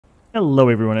Hello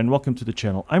everyone and welcome to the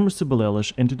channel. I'm Mr.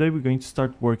 Balelish and today we're going to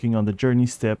start working on the journey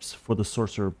steps for the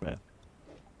sorcerer path.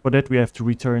 For that we have to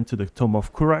return to the Tomb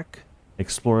of Kurak,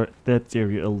 explore that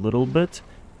area a little bit,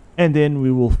 and then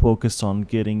we will focus on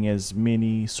getting as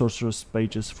many sorcerer's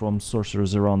pages from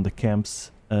sorcerers around the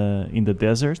camps in the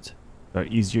desert, our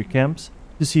easier camps,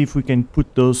 to see if we can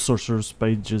put those sorcerer's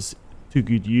pages to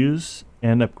good use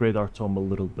and upgrade our tome a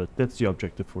little bit. That's the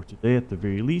objective for today at the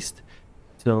very least.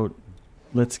 So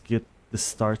let's get this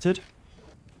started.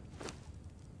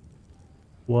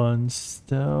 One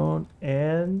stone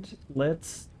and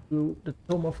let's do the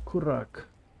Tomb of Kurak.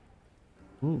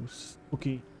 Ooh,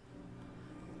 spooky.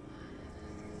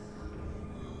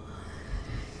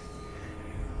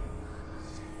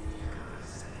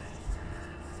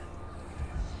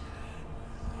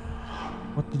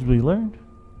 What did we learn?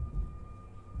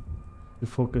 We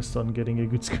focused on getting a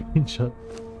good screenshot.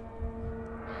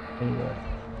 Anyway.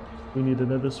 We need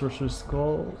another sorcerer's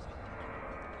skull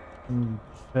and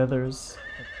feathers.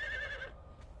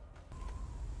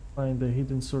 Find the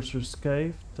hidden sorcerer's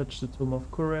cave, touch the Tomb of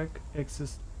Kurak,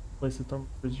 access, place the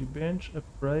Thaumaturgy bench,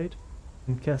 upgrade,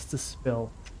 and cast a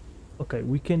spell. Okay,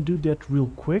 we can do that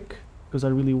real quick, because I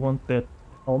really want that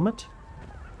helmet.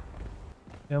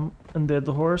 Undead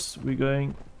horse, we're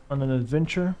going on an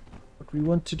adventure. What we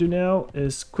want to do now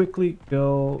is quickly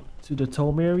go to the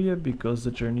tomb area because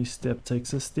the journey step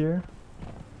takes us there.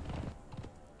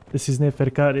 This is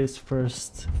Neferkare's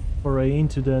first foray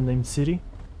into the unnamed city.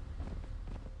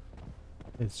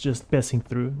 It's just passing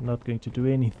through, not going to do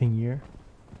anything here.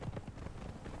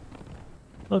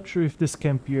 Not sure if this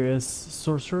camp here has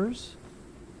sorcerers,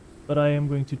 but I am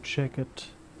going to check it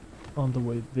on the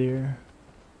way there.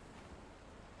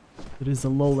 It is a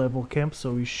low-level camp,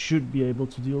 so we should be able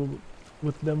to deal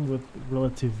with them with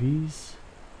relative ease.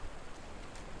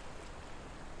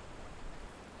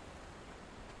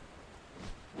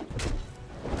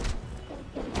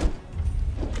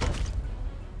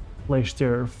 Flash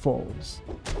Terror falls.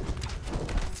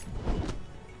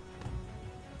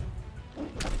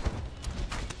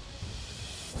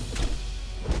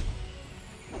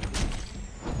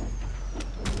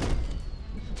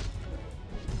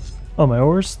 Oh, my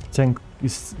horse tank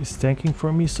is tanking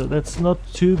for me, so that's not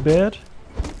too bad.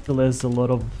 Still has a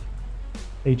lot of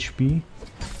HP.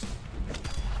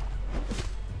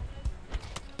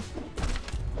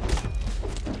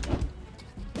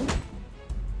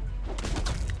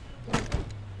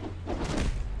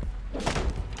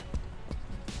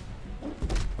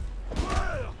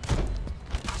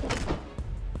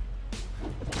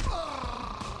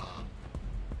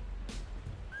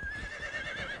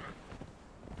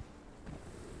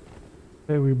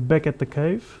 Okay, we're back at the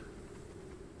cave.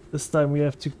 This time we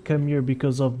have to come here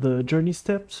because of the journey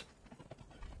steps.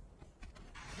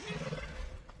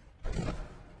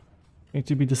 Going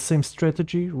to be the same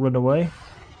strategy, run away.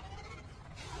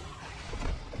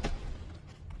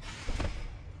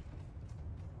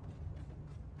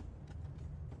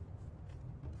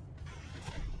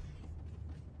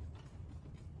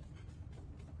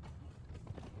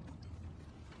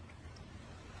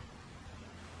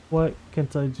 Why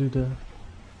can't I do the...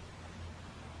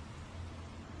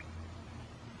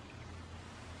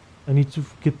 I need to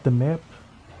get the map.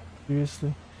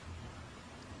 Seriously.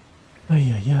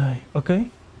 Ay, ay, ay. Okay.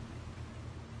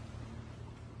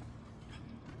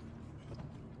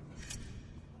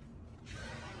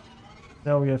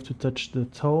 Now we have to touch the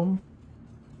tome.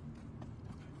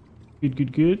 Good,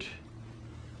 good, good.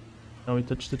 Now we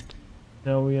touched it.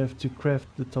 Now we have to craft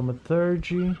the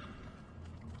Thaumaturgy.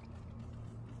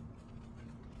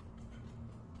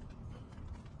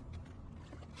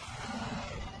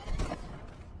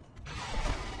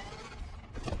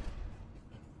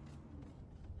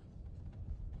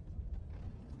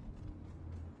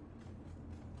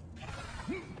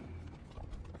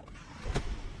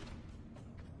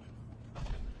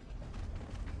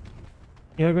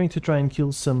 We are going to try and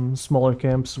kill some smaller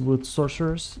camps with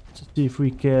sorcerers to see if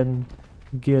we can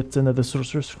get another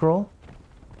sorcerer's scroll.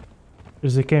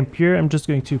 There's a camp here. I'm just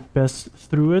going to pass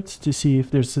through it to see if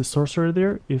there's a sorcerer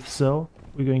there. If so,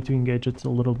 we're going to engage it a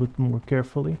little bit more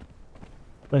carefully.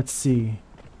 Let's see.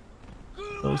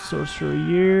 No sorcerer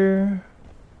here.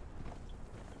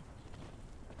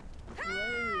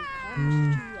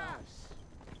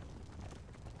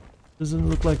 Doesn't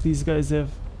look like these guys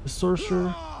have a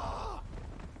sorcerer.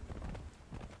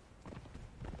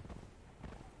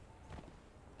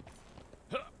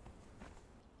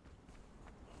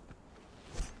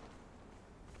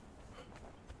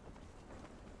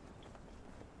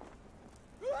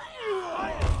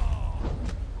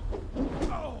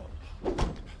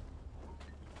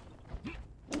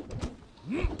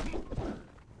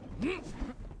 Take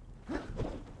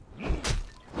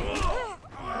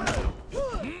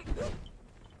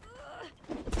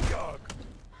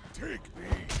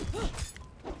me.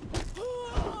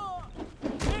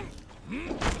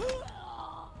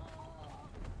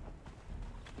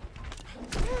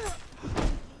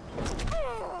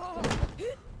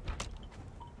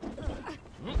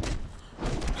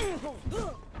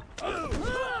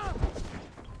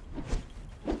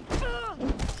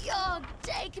 Yog,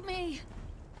 take me.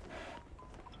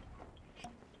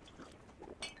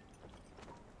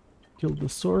 Kill the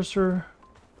sorcerer.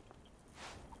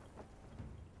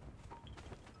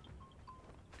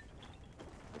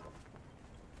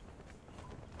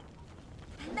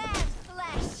 Man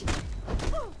flesh.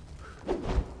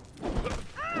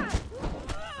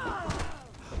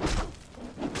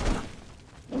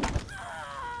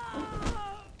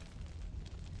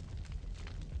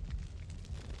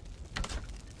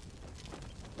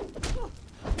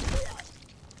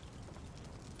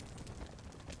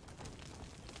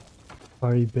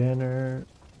 Party banner.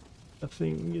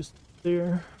 Nothing is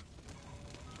there.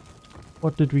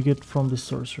 What did we get from the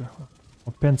sorcerer?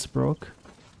 Our pants broke.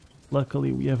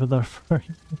 Luckily we have a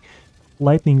darfari.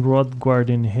 Lightning rod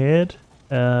guardian head.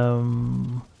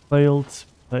 Failed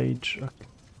page. Okay.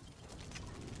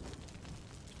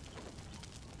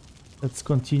 Let's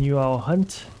continue our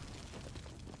hunt.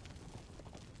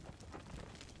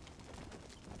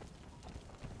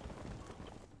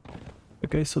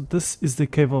 Okay, so this is the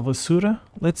cave of Asura.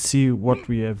 Let's see what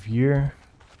we have here.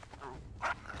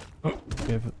 Oh,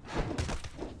 we have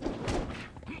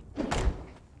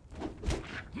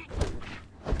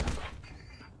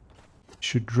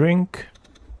should drink.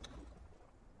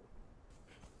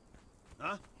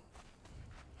 Huh?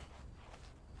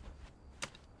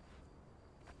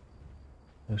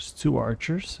 There's 2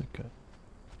 archers. Okay.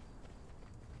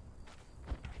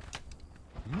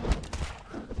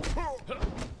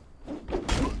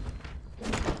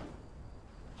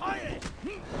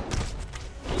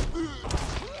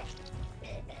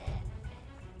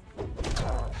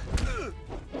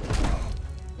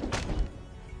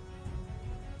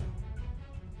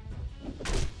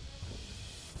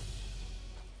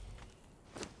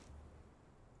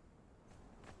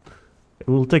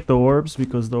 We'll take the orbs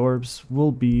because the orbs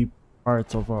will be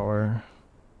part of our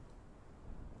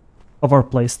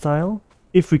playstyle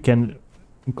if we can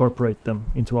incorporate them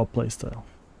into our playstyle.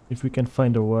 If we can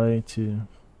find a way to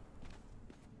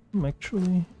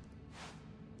actually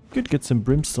could get some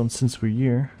brimstone since we're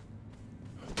here.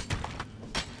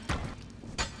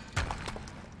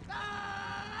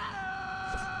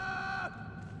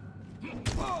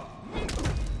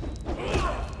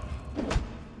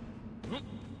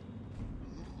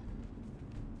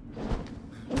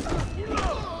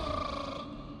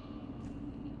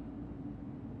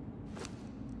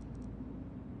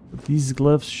 These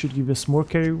gloves should give us more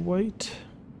carry weight.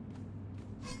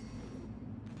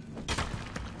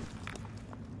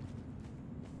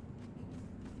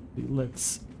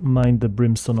 Let's mine the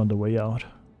brimstone on the way out.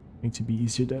 Going to be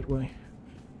easier that way.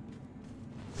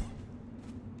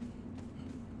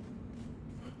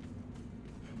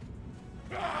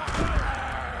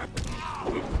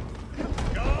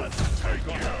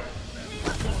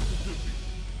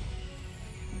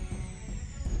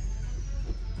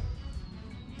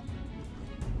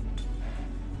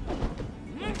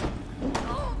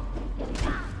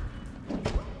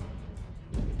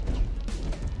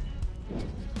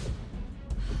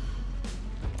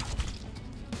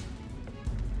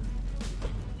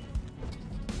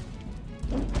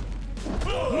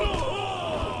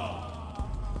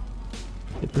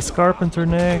 Hit this carpenter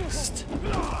next.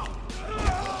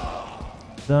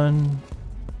 Done.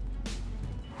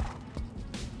 I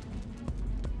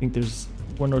think there's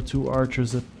 1 or 2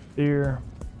 archers up there.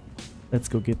 Let's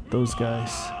go get those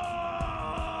guys.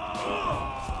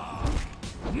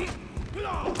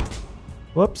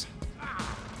 Whoops.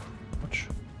 Ouch.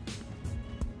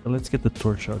 So let's get the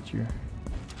torch out here.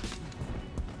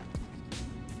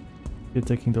 You're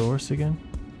taking the horse again?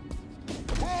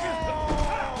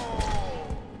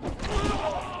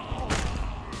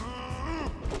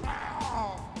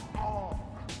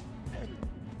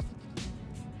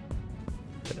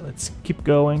 Okay, let's keep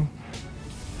going.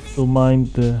 We'll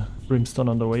mine the brimstone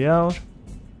on the way out.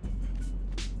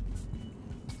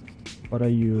 What are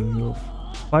you? You're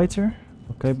a fighter?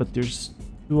 Okay, but there's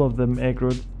 2 of them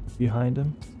aggroed behind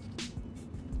him.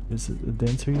 There's a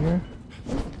dancer here.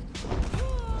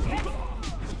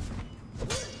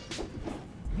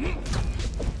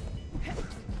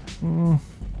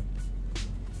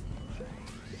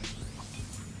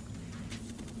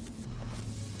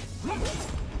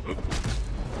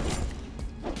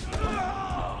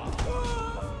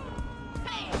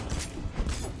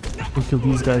 We kill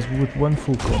these guys with one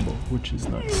full combo, which is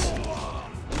nice.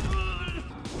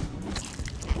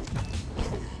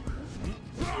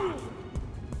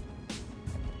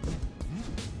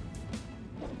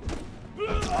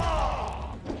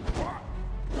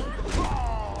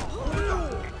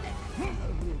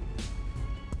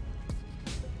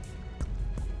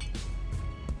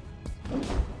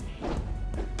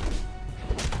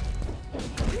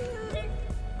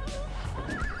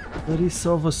 Lady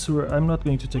Sorcerer, I'm not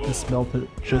going to take a smelter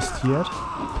just yet.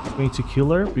 I'm going to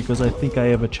kill her because I think I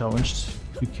have a challenge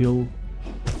to kill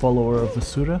the follower of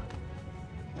Asura.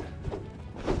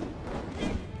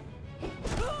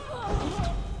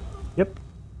 Yep.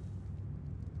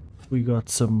 We got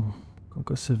some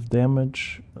concussive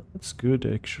damage. That's good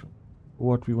actually.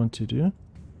 What we want to do.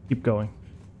 Keep going.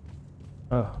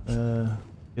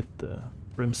 Get the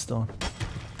brimstone.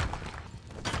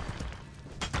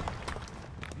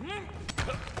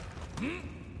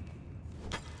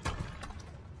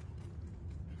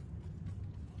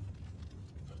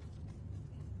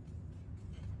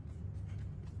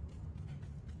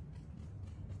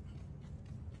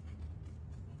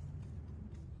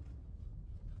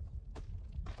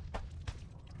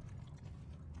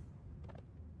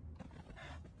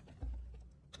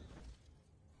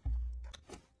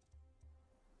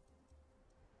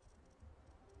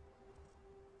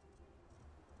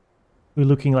 We're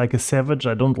looking like a savage.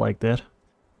 I don't like that.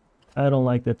 I don't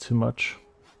like that too much.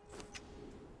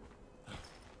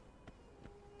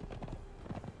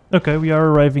 Okay, we are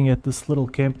arriving at this little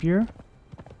camp here.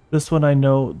 This one I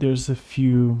know there's a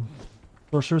few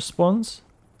sorcerer spawns.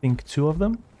 I think 2 of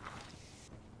them.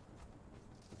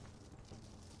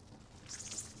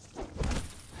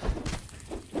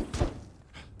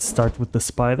 Start with the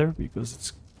spider because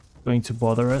it's going to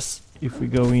bother us if we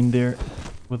go in there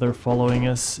with her following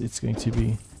us. It's going to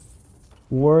be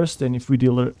worse than if we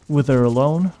deal with her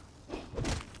alone.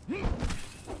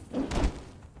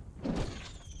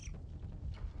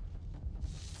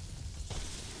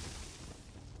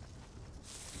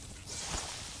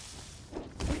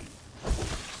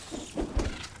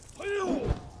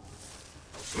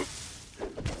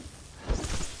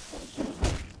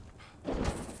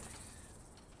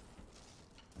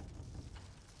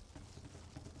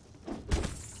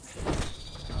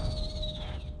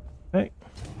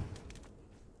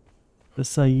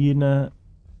 The hyena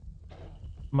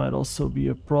might also be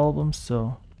a problem,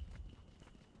 so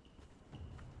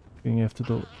going after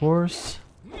the horse.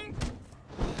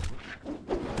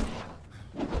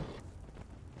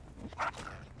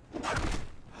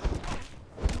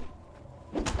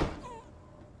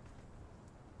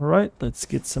 Alright, let's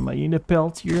get some hyena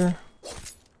pelt here.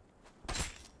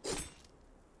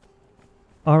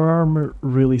 Our armor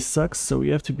really sucks, so we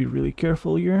have to be really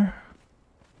careful here.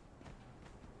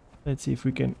 Let's see if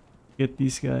we can get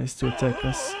these guys to attack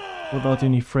us without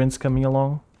any friends coming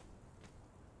along.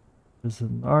 There's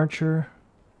an archer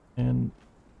and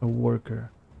a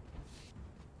worker.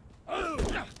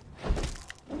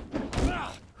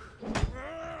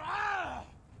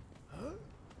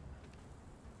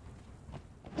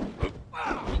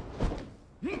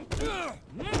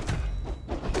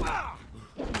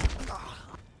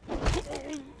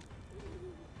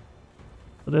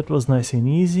 So that was nice and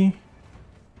easy.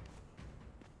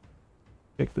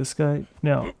 Check this guy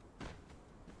now.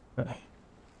 Okay.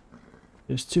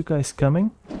 There's 2 guys coming.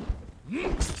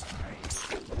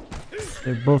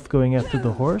 They're both going after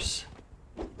the horse.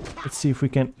 Let's see if we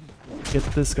can get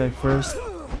this guy first.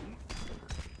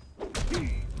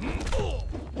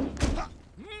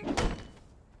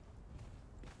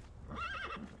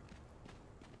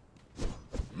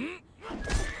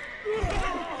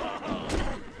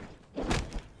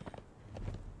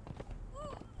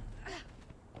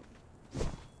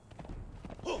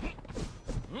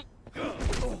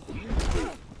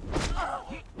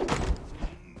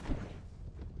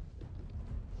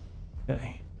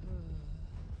 Okay.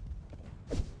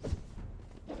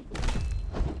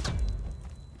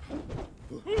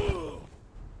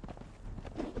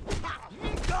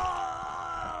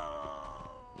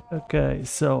 Okay,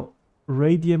 so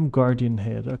Radium Guardian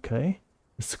Head, okay.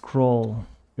 A scroll.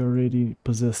 You already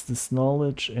possess this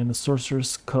knowledge, and a sorcerer's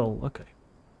skull, okay.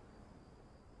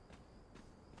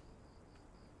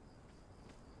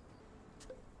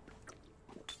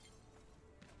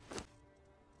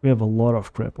 We have a lot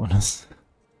of crap on us.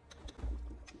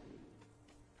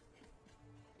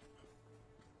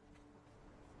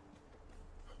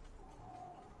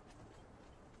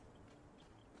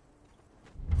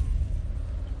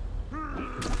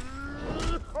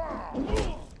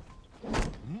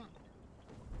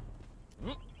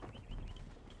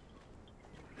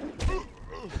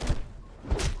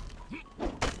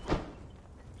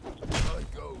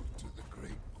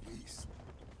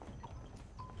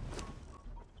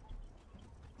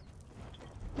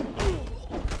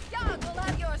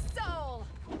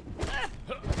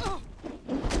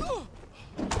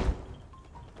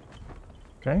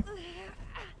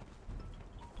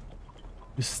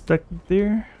 You stuck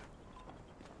there?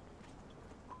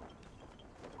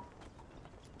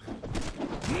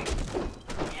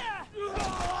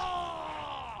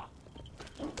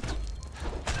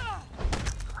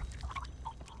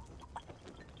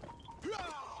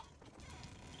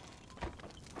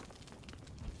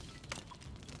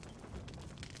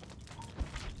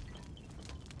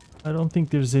 I don't think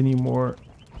there's any more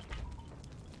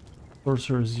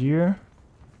sorcerers here.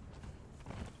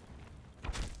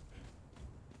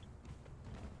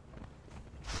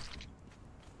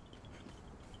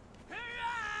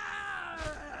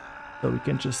 So we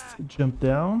can just jump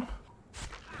down.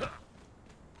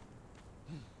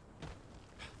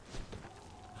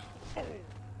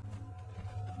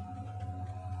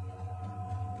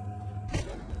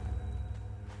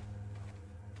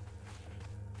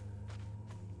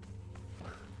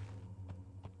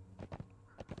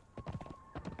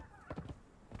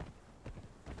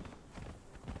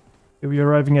 We're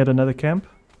arriving at another camp.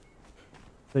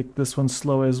 Take this one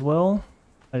slow as well.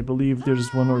 I believe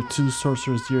there's one or two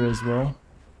sorcerers here as well.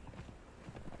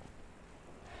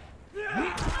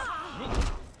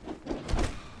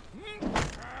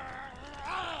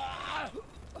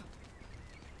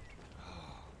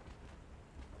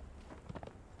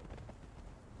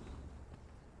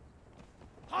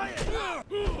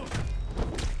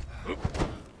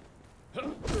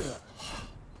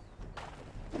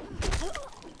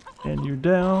 And you're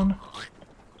down.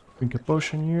 Drink a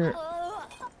potion here.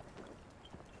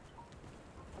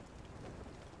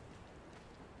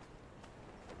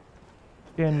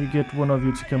 Can we get one of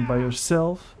you to come by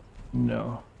yourself?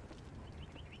 No.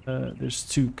 There's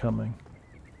two coming.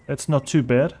 That's not too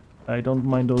bad. I don't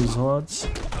mind those odds.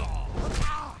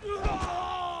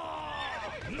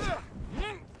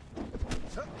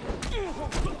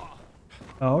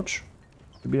 Ouch.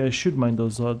 Maybe I should mind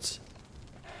those odds.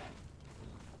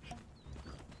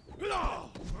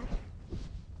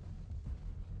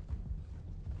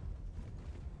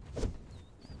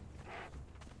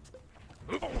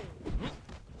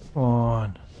 Come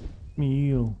on.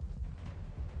 Meal.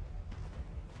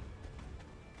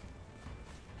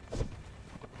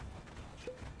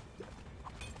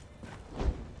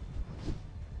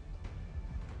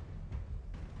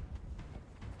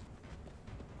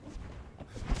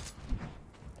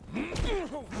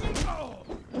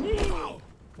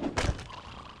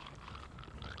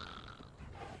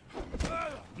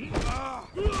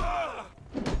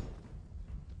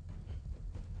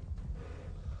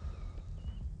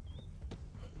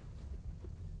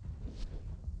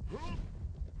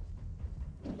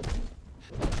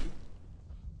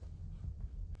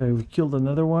 Okay, we killed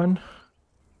another one.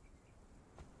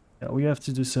 Yeah, we have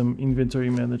to do some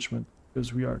inventory management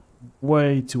because we are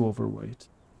way too overweight.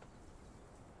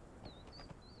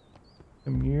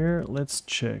 Come here, let's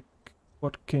check.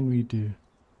 What can we do?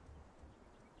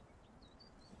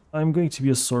 I'm going to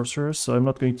be a sorcerer, so I'm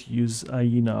not going to use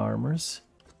hyena armors.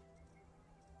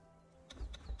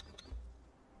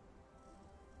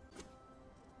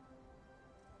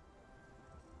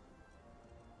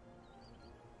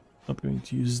 Not going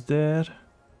to use that.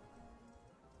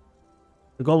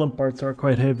 The golem parts are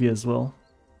quite heavy as well.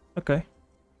 Okay.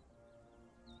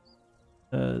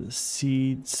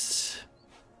 Seeds.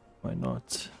 Why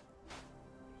not?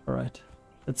 Alright.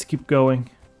 Let's keep going.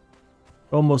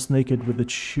 Almost naked with a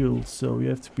shield, so we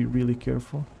have to be really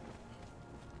careful.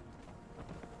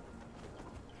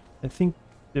 I think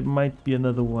there might be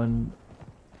another one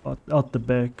out the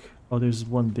back. Oh, there's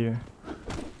one there.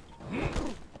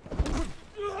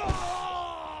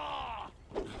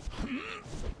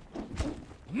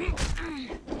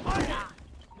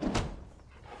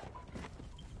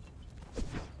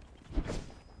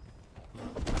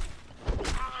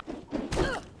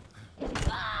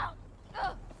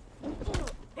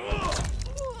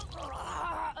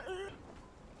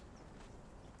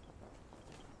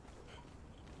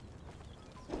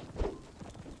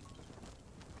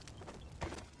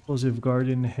 Explosive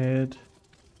guardian head.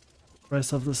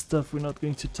 Rest of the stuff we're not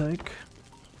going to take.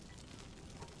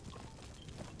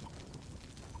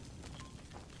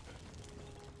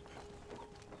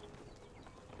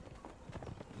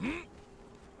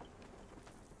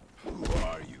 Who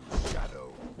are you,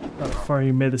 Shadow?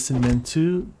 Darfari medicine men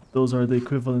too. Those are the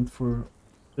equivalent for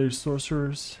their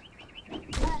sorcerers.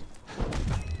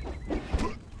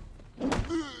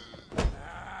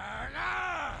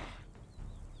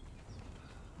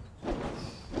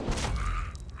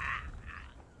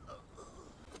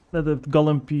 Another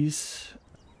golem piece.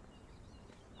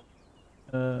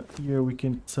 Here we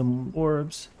can some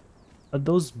orbs. Are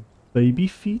those baby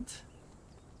feet?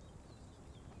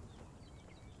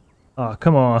 Ah,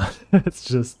 come on. It's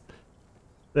just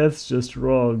That's just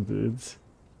wrong, dudes.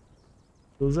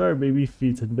 Those are baby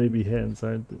feet and baby hands,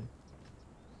 aren't they?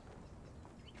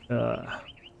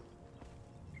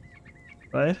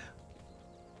 Right?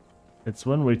 It's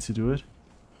one way to do it.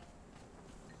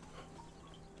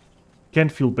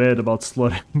 Can't feel bad about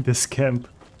slaughtering this camp.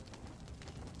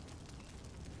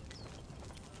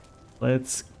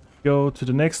 Let's go to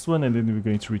the next one and then we're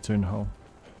going to return home.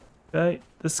 Okay,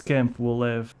 this camp will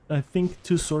have, I think,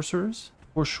 2 sorcerers.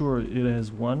 For sure it has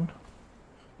 1.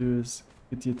 Do is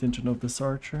get the attention of this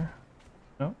archer.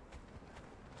 No?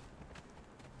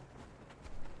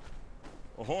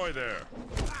 Ahoy there!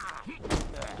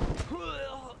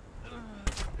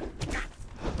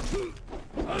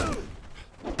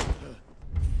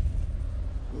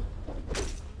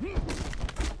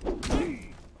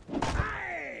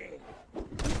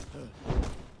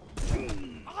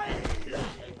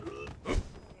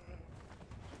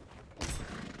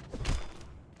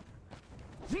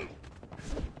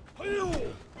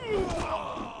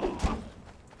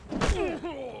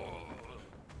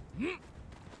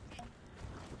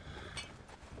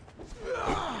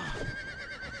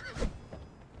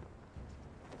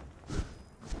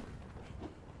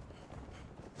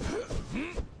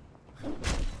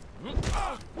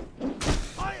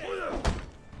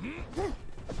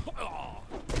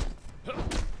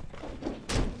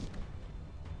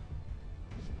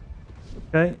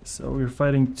 Okay, so we're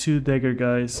fighting 2 dagger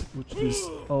guys, which is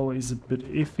always a bit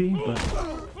iffy, but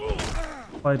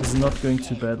fight is not going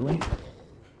too badly.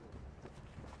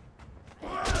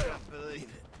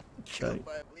 Okay,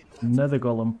 another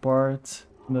golem part,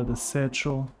 another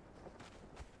satchel,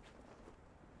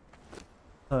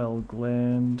 tile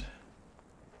gland.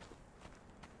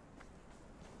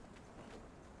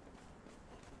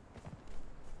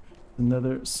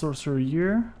 Another sorcerer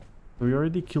here. We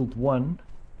already killed 1.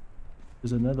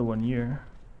 There's another one here.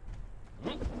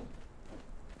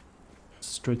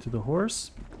 Straight to the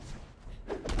horse.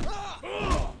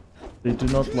 They do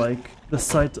not like the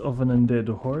sight of an undead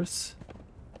horse.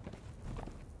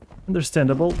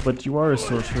 Understandable, but you are a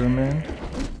sorcerer, man.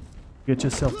 Get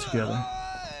yourself together.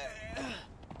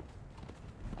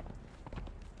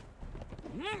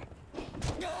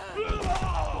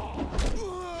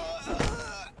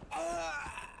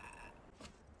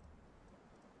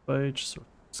 Page,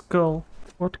 skull.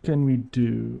 What can we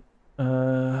do?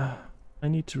 I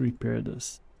need to repair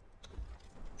this.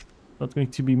 Not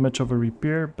going to be much of a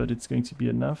repair, but it's going to be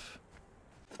enough.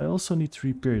 I also need to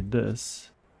repair this.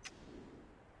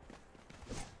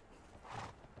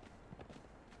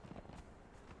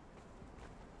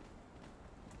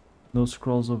 No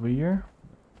scrolls over here.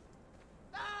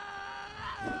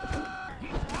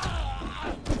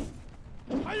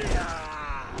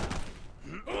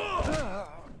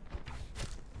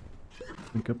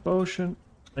 Drink a potion,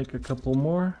 make a couple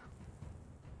more.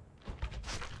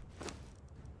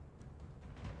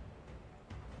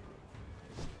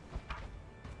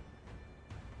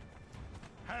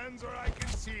 Hands or I can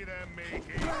see them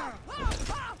making. I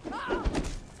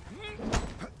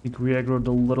think we aggroed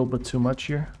a little bit too much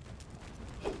here.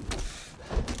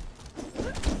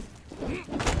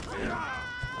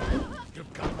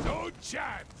 You've got no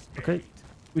chance. Okay,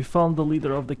 we found the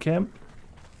leader of the camp.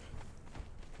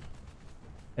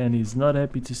 And he's not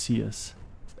happy to see us.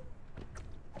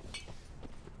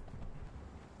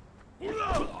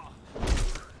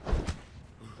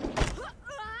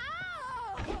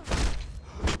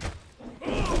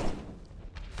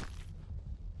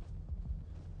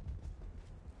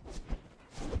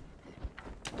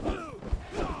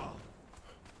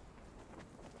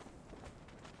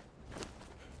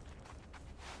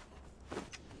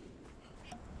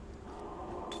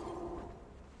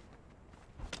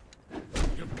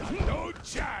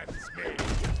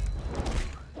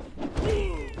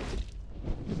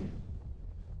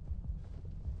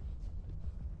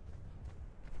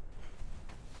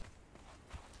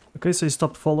 Okay, so he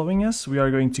stopped following us. We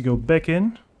are going to go back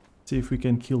in, see if we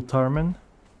can kill Tarman,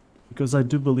 because I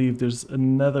do believe there's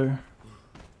another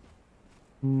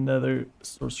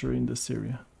sorcerer in this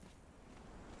area.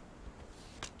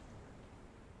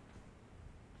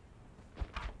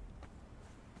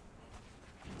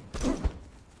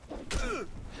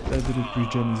 That didn't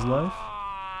regen his life.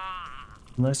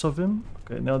 Nice of him.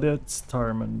 Okay, now that's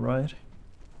Tarman, right?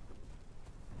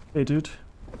 Hey, dude.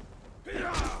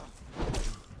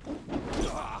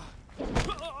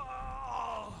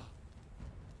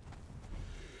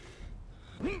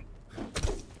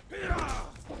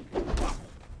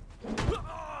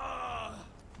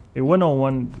 Okay,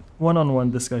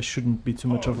 one-on-one, this guy shouldn't be too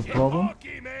much of a problem.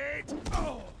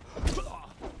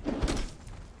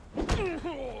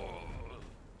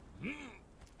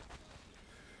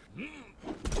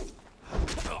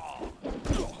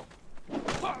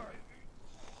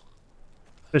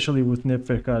 Especially with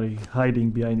Neferkare hiding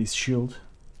behind his shield.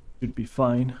 Should be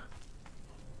fine.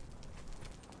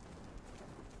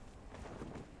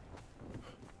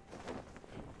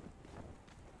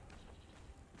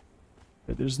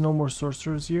 Okay, there's no more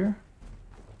sorcerers here.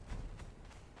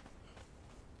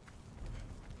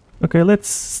 Okay, let's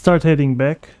start heading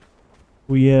back.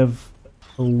 We have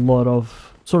a lot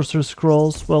of sorcerer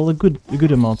scrolls. Well, a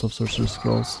good amount of sorcerer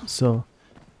scrolls. So,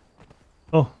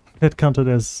 oh, that counted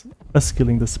as us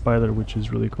killing the spider, which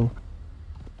is really cool.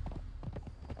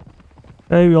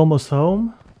 Okay, we're almost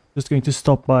home. Just going to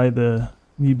stop by the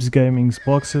Neebs Gaming's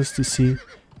boxes to see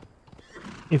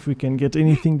if we can get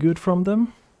anything good from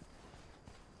them.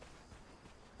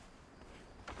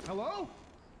 Hello?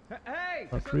 Hey!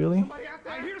 Not really.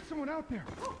 I hear someone out there.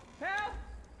 Help!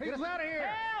 Hey, get us out of here!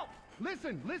 Help!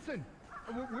 Listen, listen.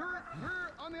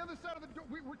 We're on the other side of the door.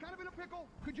 We're kind of in a pickle.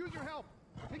 Could use your help.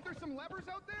 Think there's some levers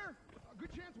out there? A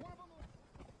good chance one of them will...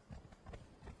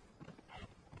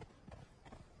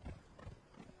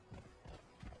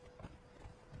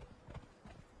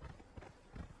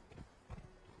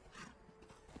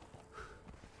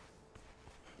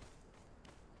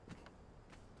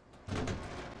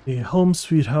 The home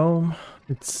sweet home.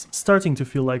 It's starting to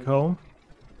feel like home.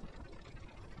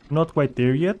 Not quite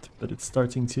there yet, but it's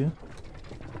starting to.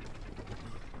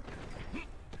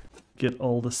 Get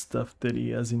all the stuff that he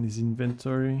has in his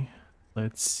inventory.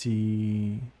 Let's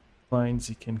see. Finds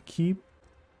he can keep.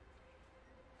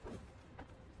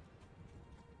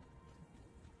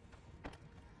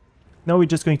 Now we're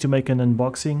just going to make an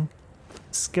unboxing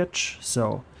sketch.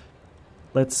 So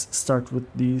let's start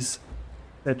with these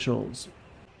satchels.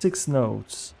 6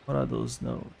 notes. What are those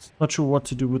notes? Not sure what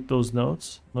to do with those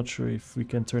notes. Not sure if we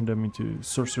can turn them into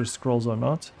sorcerer scrolls or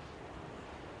not.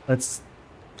 Let's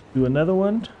do another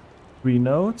one. 3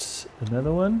 notes.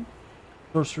 Another one.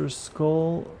 Sorcerer's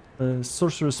skull.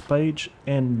 Sorcerer's page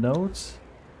and notes.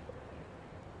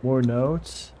 More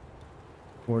notes.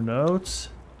 More notes.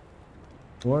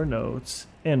 More notes.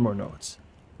 And more notes.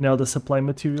 Now the supply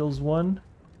materials one.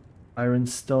 Iron,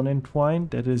 stone and twine.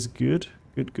 That is good.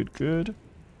 Good, good, good.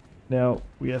 Now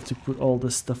we have to put all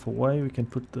this stuff away. We can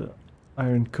put the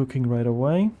iron cooking right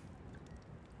away.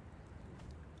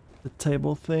 The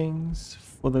table things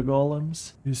for the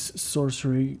golems. This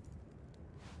sorcery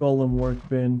golem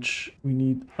workbench. We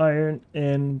need iron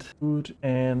and wood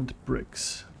and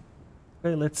bricks.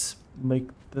 Okay, let's make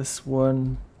this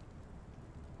one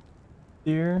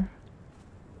there.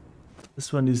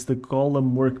 This one is the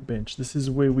golem workbench. This is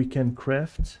where we can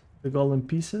craft the golem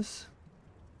pieces.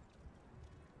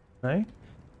 Okay,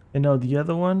 and now the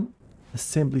other one,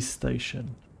 assembly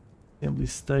station. Assembly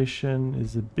station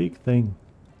is a big thing.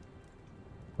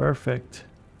 Perfect.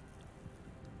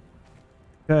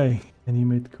 Okay,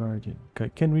 animate guardian.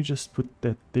 Okay, can we just put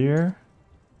that there?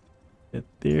 That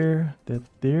there, that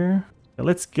there. Now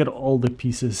let's get all the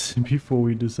pieces before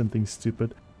we do something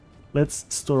stupid. Let's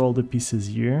store all the pieces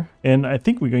here. And I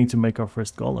think we're going to make our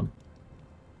first golem.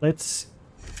 Let's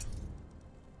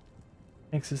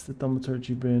access the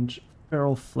thaumaturgy bench.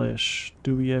 Feral flesh.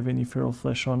 Do we have any feral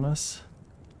flesh on us?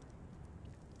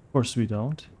 Of course we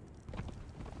don't.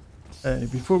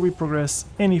 Before we progress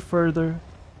any further,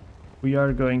 we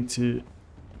are going to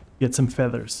get some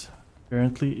feathers.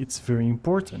 Apparently it's very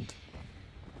important.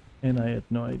 And I had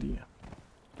no idea.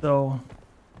 So,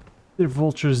 there are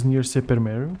vultures near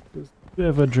Sepermeru. We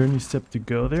have a journey step to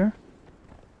go there.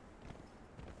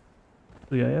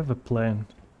 So yeah, I have a plan.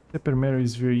 Sepermeru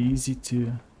is very easy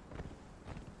to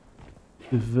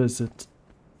visit.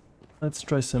 Let's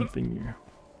try something here.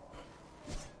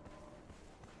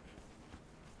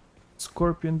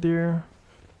 Scorpion there.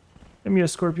 Give me a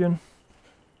scorpion.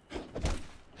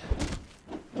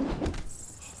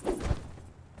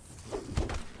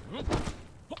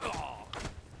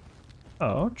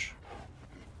 Ouch.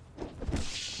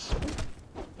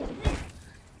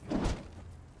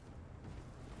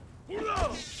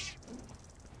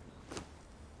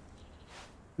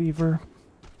 Weaver.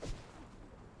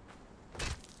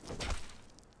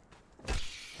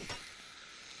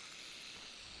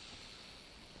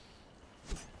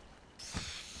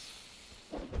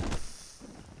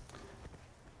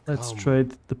 Let's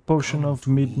trade the potion of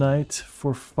midnight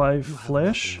for 5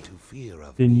 flesh.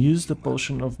 Then use the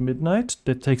potion of midnight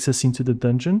that takes us into the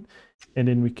dungeon. And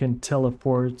then we can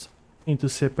teleport into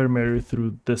Sepermeru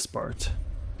through this part.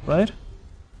 Right?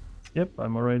 Yep,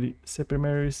 I'm already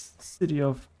Sepermeru's city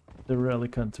of the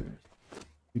relic hunters.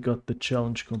 We got the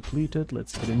challenge completed.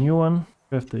 Let's get a new one.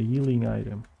 Craft a healing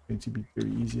item. Going to be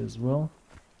very easy as well.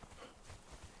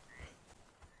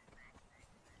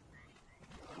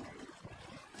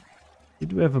 We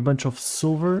do have a bunch of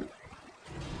silver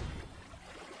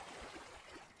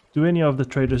Do any of the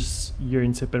traders here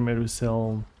in Sepermeru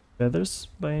sell feathers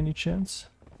by any chance?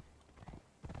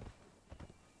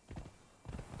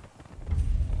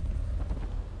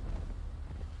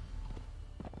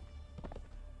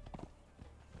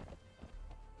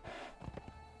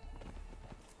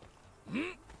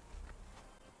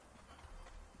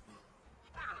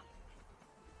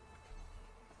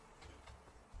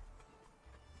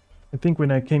 I think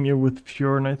when I came here with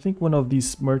Fjorn, I think one of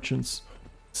these merchants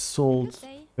sold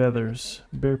feathers.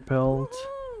 Bear pelt.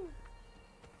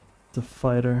 The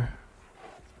fighter.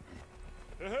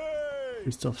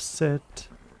 Priest of Set.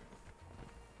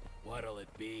 What'll it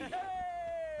be?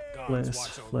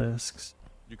 Flasks.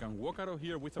 You can walk out of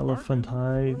here with a Elephant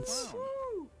bargain. hides.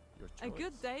 Your A choice.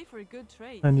 good day for a good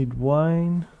trade. I need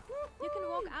wine. You can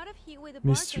walk out of here with a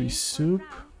Mystery bargain or a soup.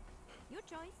 frown. Your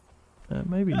choice.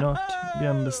 Maybe not. Maybe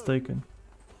I'm mistaken.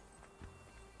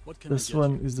 What can I This get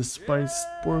one you? is the spiced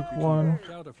pork You can one. walk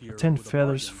out of here 10 with a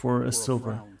feathers bargain for or a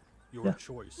silver. frown. Your Yeah.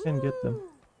 choice. Can get them.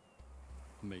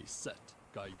 May set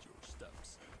guide your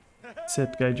steps.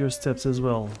 Set guide your steps as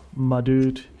well, my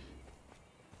dude.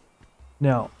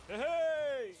 Now,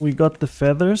 we got the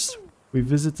feathers. We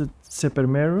visited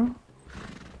Sepermeru.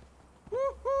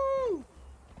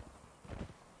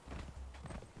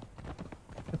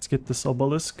 Let's get this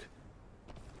obelisk.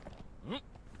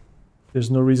 There's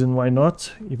no reason why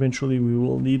not. Eventually we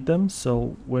will need them,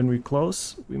 so when we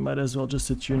close, we might as well just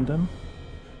attune them.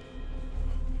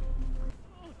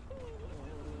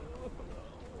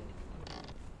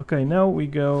 Okay, now we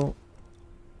go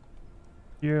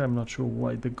here. I'm not sure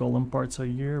why the golem parts are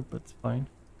here, but fine.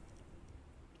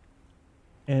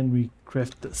 And we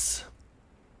craft this.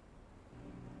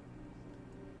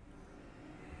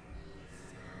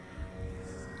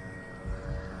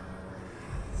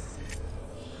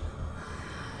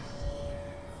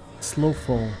 Slow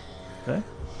fall. Okay.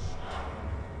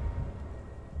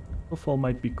 Slow fall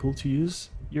might be cool to use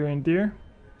here and there.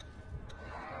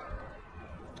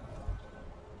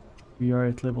 We are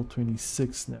at level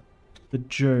 26 now. The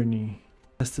journey.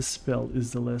 As the spell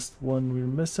is the last one we're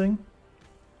missing.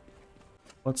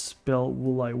 What spell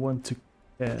will I want to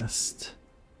cast?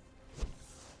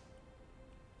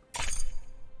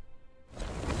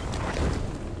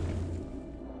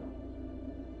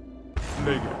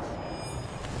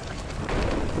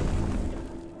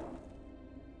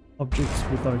 Objects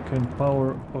with arcane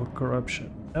power or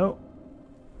corruption. No.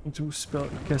 Need to spell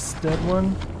cast that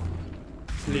one.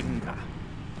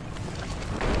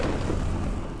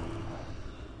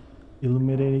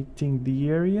 Illuminating the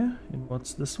area. And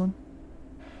what's this one?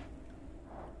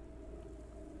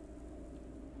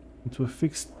 Into a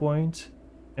fixed point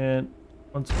and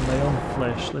onto my own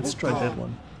flesh. Let's try that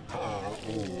one.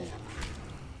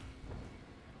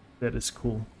 That is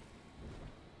cool.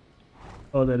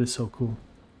 Oh, that is so cool.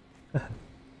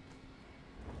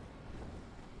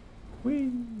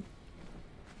 Whee!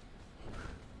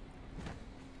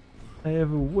 I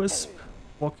have a wisp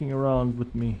walking around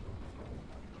with me.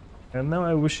 And now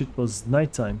I wish it was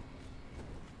nighttime.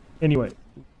 Anyway,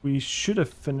 we should have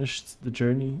finished the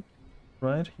journey,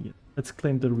 right? Yeah. Let's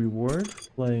claim the reward.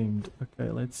 Claimed. Okay,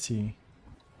 let's see.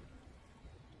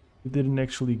 We didn't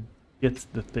actually get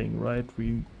the thing, right?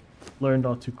 We learned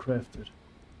how to craft it.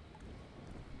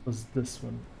 Was this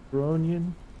one?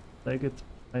 Bronian, Legate,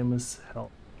 Primus,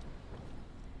 Help.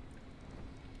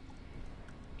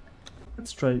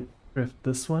 Let's try craft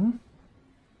this one.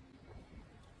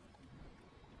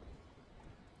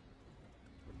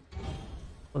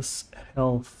 Plus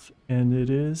health, and it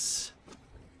is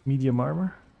medium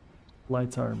armor,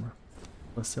 light armor,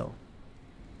 plus health.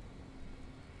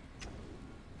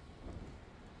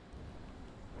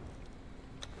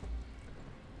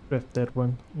 Craft that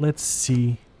one. Let's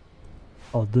see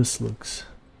how this looks.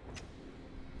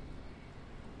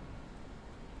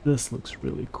 This looks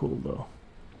really cool though.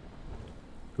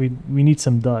 We need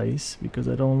some dice because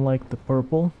I don't like the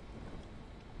purple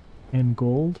and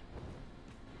gold.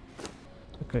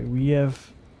 Okay, we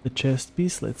have the chest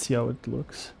piece. Let's see how it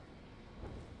looks.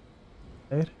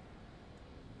 Right.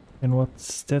 And what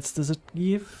stats does it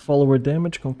give? Follower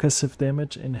damage, concussive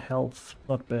damage, and health.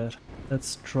 Not bad.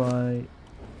 Let's try.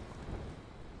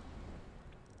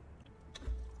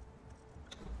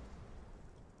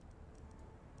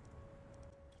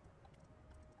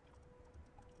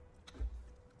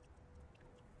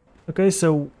 Okay,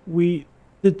 so we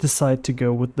did decide to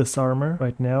go with this armor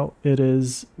right now. It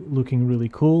is looking really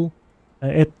cool.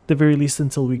 At the very least,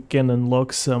 until we can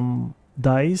unlock some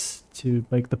dice to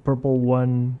make the purple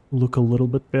one look a little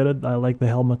bit better. I like the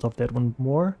helmet of that one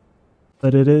more.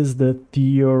 But it is the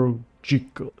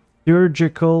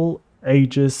theurgical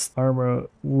Aegis armor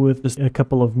with just a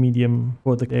couple of medium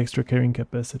for the extra carrying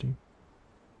capacity.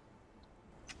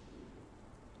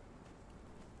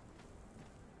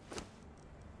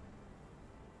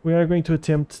 We are going to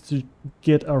attempt to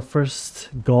get our first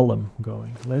golem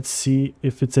going. Let's see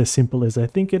if it's as simple as I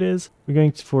think it is. We're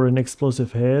going for an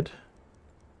explosive head.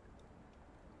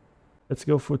 Let's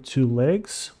go for 2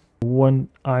 legs. 1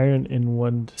 iron and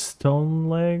 1 stone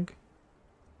leg.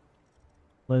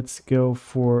 Let's go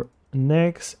for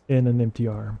necks and an empty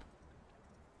arm.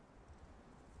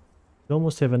 We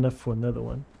almost have enough for another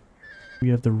one. We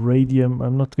have the radium.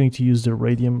 I'm not going to use the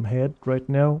radium head right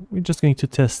now. We're just going to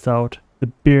test out the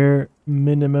bare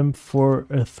minimum for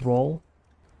a thrall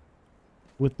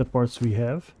with the parts we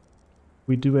have.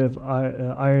 We do have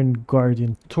Iron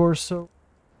Guardian torso.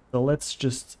 So let's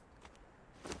just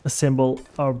assemble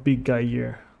our big guy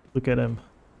here. Look at him.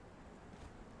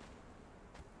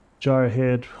 Jar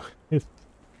head.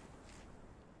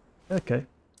 Okay.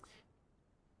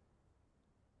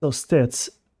 So stats: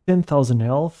 10,000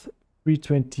 health,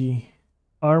 320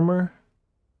 armor,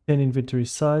 10 inventory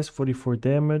size, 44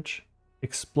 damage,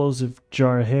 explosive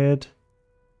jar head,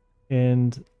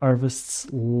 and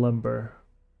harvests lumber.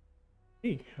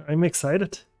 Hey, I'm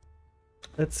excited.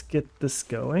 Let's get this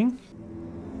going.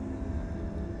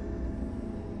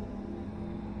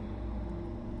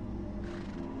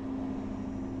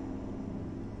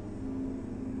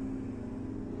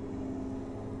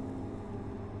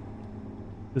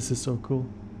 This is so cool.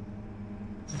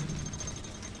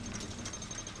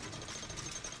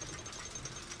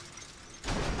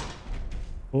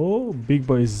 Oh, big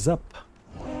boy is up.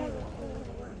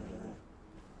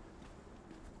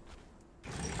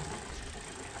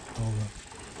 Oh,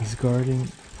 he's guarding.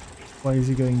 Why is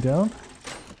he going down?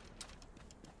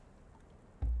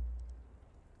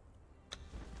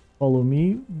 Follow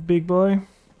me, big boy.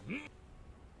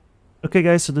 Okay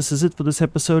guys, so this is it for this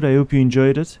episode. I hope you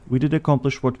enjoyed it. We did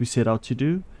accomplish what we set out to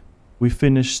do. We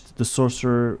finished the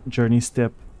sorcerer journey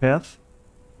step path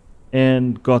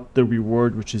and got the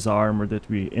reward, which is our armor that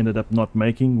we ended up not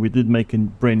making. We did make a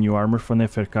brand new armor for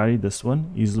Neferkare. This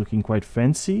one is looking quite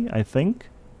fancy, I think,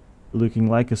 looking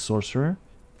like a sorcerer.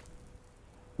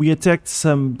 We attacked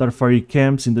some darfari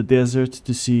camps in the desert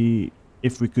to see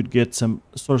if we could get some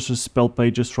sorcerer spell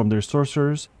pages from their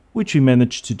sorcerers, which we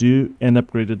managed to do, and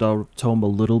upgraded our tome a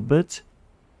little bit.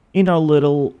 In our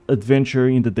little adventure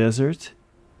in the desert,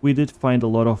 we did find a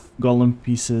lot of golem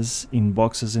pieces in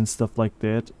boxes and stuff like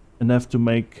that, enough to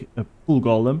make a full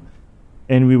golem,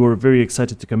 and we were very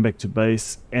excited to come back to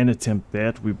base and attempt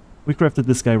that. We crafted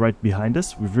this guy right behind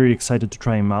us. We're very excited to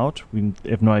try him out. We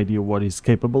have no idea what he's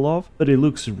capable of, but it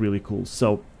looks really cool.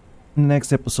 So in the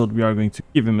next episode we are going to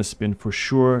give him a spin for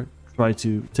sure. Try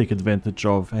to take advantage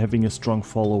of having a strong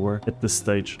follower at this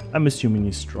stage. I'm assuming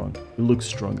he's strong. He looks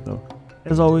strong though.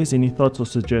 As always, any thoughts or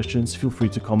suggestions, feel free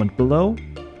to comment below.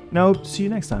 And I hope to see you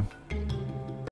next time.